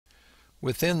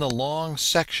Within the long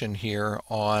section here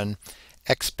on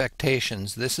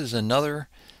expectations, this is another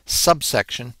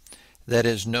subsection that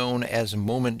is known as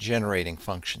moment generating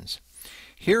functions.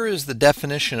 Here is the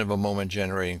definition of a moment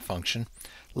generating function.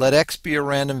 Let x be a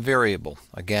random variable.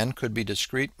 Again, could be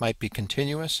discrete, might be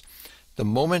continuous. The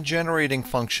moment generating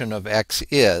function of x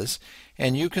is,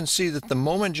 and you can see that the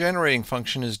moment generating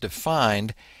function is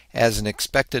defined as an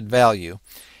expected value.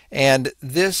 And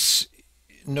this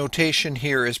notation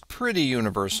here is pretty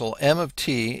universal. M of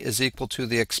t is equal to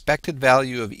the expected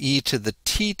value of e to the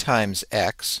t times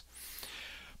x,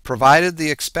 provided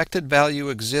the expected value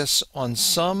exists on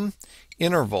some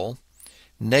interval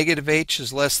negative h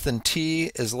is less than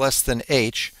t is less than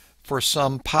h for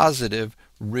some positive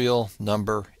real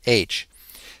number h.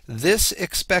 This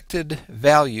expected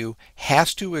value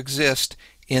has to exist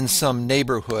in some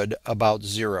neighborhood about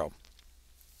 0.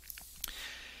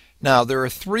 Now, there are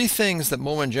three things that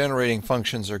moment generating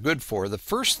functions are good for. The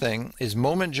first thing is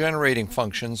moment generating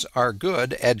functions are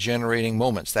good at generating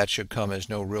moments. That should come as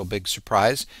no real big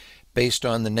surprise based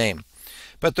on the name.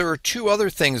 But there are two other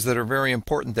things that are very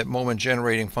important that moment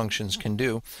generating functions can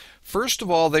do. First of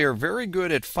all, they are very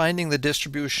good at finding the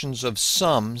distributions of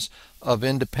sums of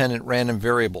independent random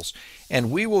variables. And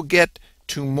we will get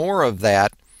to more of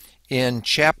that in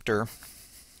chapter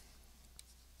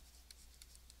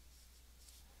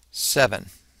 7.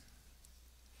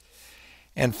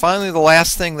 And finally, the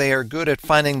last thing, they are good at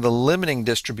finding the limiting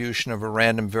distribution of a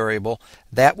random variable.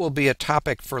 That will be a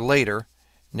topic for later,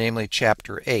 namely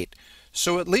chapter 8.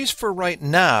 So at least for right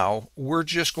now, we're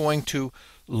just going to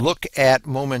look at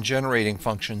moment generating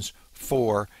functions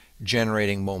for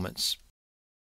generating moments.